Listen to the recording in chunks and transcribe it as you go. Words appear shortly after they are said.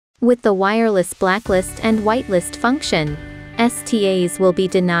With the wireless blacklist and whitelist function, STAs will be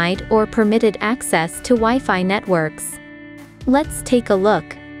denied or permitted access to Wi-Fi networks. Let's take a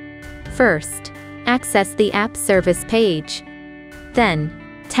look. First, access the app service page. Then,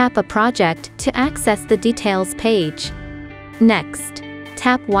 tap a project to access the details page. Next,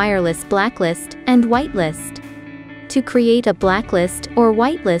 tap wireless blacklist and whitelist. To create a blacklist or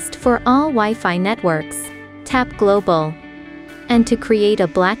whitelist for all Wi-Fi networks, tap global. And to create a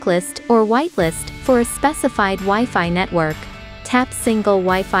blacklist or whitelist for a specified Wi-Fi network, tap single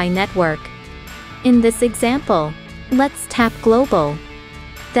Wi-Fi network. In this example, let's tap global.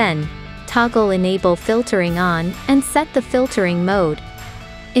 Then, toggle enable filtering on and set the filtering mode.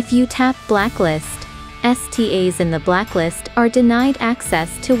 If you tap blacklist, STAs in the blacklist are denied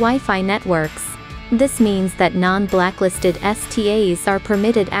access to Wi-Fi networks. This means that non-blacklisted STAs are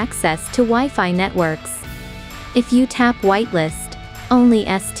permitted access to Wi-Fi networks. If you tap whitelist, only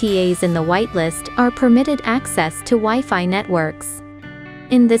STAs in the whitelist are permitted access to Wi-Fi networks.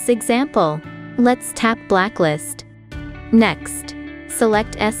 In this example, let's tap blacklist. Next,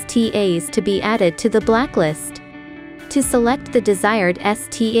 select STAs to be added to the blacklist. To select the desired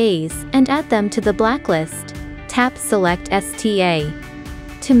STAs and add them to the blacklist, tap Select STA.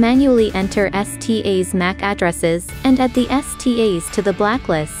 To manually enter STAs' MAC addresses and add the STAs to the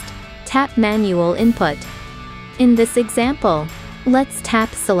blacklist, tap Manual Input. In this example, let's tap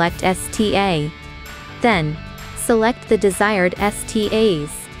Select STA. Then, select the desired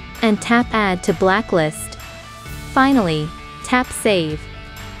STAs, and tap Add to Blacklist. Finally, tap Save.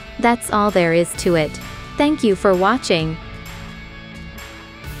 That's all there is to it. Thank you for watching.